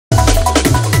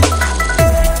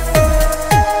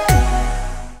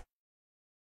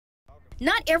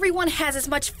Not everyone has as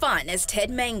much fun as Ted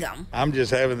Mangum. I'm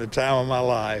just having the time of my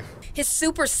life. His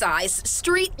supersized,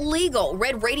 street-legal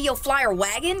red radio flyer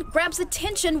wagon grabs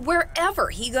attention wherever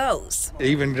he goes.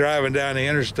 Even driving down the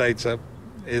interstates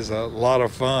is a lot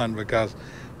of fun because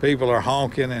people are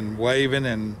honking and waving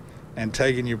and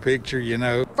taking your picture, you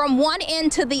know. From one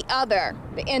end to the other,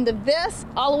 the end of this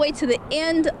all the way to the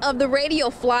end of the radio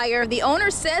flyer, the owner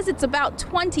says it's about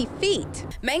 20 feet.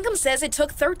 Mangum says it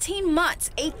took 13 months,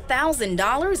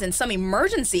 $8,000, and some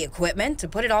emergency equipment to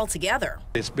put it all together.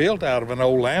 It's built out of an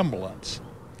old ambulance,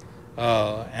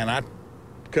 and I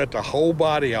cut the whole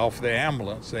body off the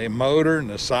ambulance, the motor and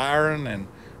the siren, and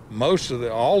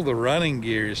all the running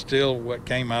gear is still what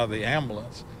came out of the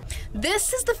ambulance.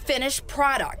 This is the finished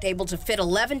product, able to fit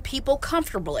 11 people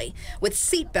comfortably, with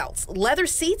seat belts, leather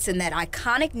seats, and that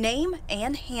iconic name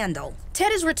and handle.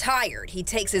 Ted is retired. He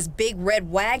takes his big red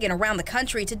wagon around the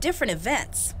country to different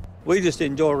events. We just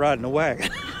enjoy riding the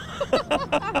wagon.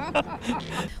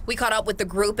 We caught up with the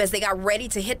group as they got ready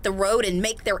to hit the road and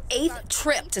make their 8th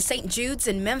trip to St. Jude's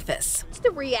in Memphis. What's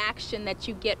the reaction that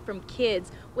you get from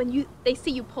kids when they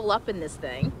see you pull up in this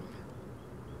thing?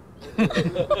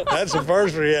 That's the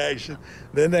first reaction.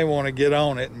 Then they want to get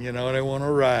on it, and they want to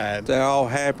ride. They're all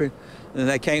happy, and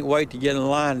they can't wait to get in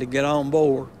line to get on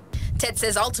board. Ted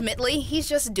says ultimately he's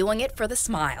just doing it for the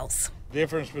smiles.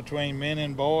 Difference between men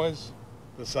and boys,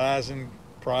 the size and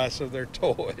price of their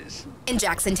toys. In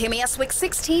Jackson, Tammy Eswick,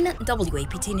 16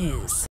 WAPT News.